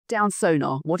down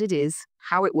sonar, what it is,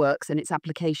 how it works, and its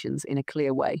applications in a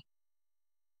clear way.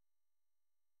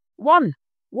 1.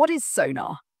 What is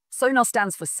sonar? Sonar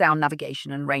stands for sound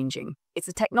navigation and ranging. It's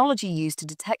a technology used to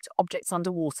detect objects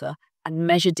underwater and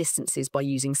measure distances by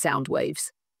using sound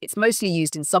waves. It's mostly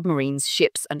used in submarines,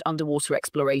 ships, and underwater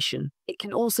exploration. It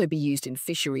can also be used in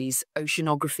fisheries,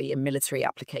 oceanography, and military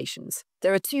applications.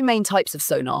 There are two main types of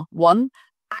sonar. 1.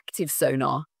 Active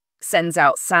sonar sends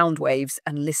out sound waves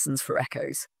and listens for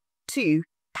echoes. 2.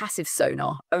 Passive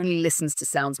sonar only listens to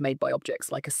sounds made by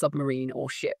objects like a submarine or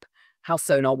ship. How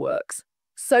sonar works.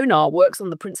 Sonar works on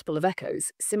the principle of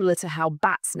echoes, similar to how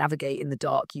bats navigate in the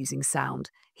dark using sound.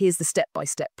 Here's the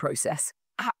step-by-step process.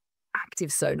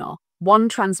 Active sonar. 1.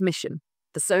 Transmission.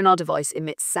 The sonar device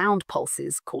emits sound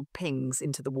pulses called pings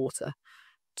into the water.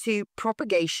 2.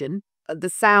 Propagation. The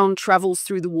sound travels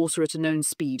through the water at a known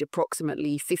speed,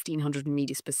 approximately 1,500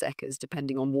 meters per second,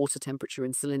 depending on water temperature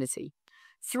and salinity.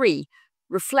 3.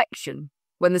 Reflection.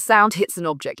 When the sound hits an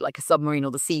object like a submarine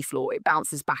or the seafloor, it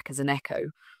bounces back as an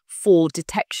echo. 4.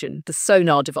 Detection. The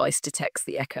sonar device detects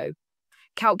the echo.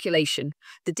 Calculation.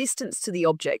 The distance to the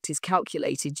object is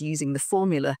calculated using the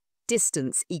formula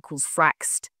distance equals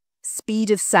fraxt speed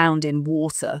of sound in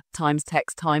water times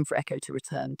text time for echo to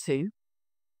return to.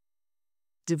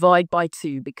 Divide by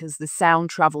 2 because the sound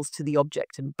travels to the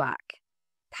object and back.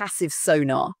 Passive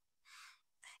sonar.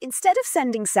 Instead of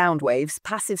sending sound waves,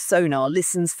 passive sonar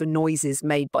listens for noises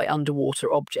made by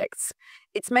underwater objects.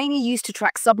 It's mainly used to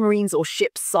track submarines or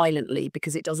ships silently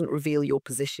because it doesn't reveal your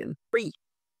position. 3.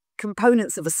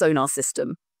 Components of a sonar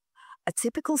system. A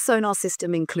typical sonar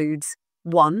system includes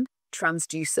 1.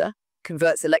 Transducer,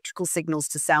 converts electrical signals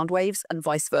to sound waves and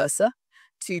vice versa.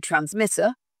 2.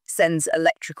 Transmitter, sends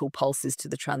electrical pulses to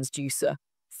the transducer.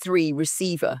 3.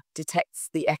 Receiver, detects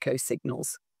the echo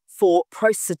signals. 4.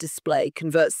 Processor display,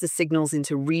 converts the signals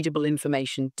into readable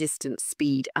information, distance,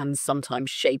 speed, and sometimes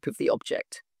shape of the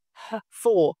object.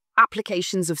 4.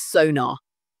 Applications of sonar.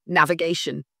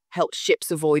 Navigation, helps ships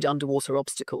avoid underwater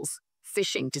obstacles.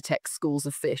 Fishing, detects schools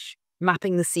of fish.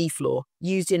 Mapping the seafloor,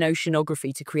 used in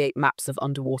oceanography to create maps of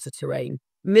underwater terrain.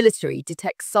 Military,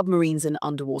 detects submarines and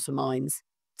underwater mines.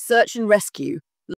 Search and rescue,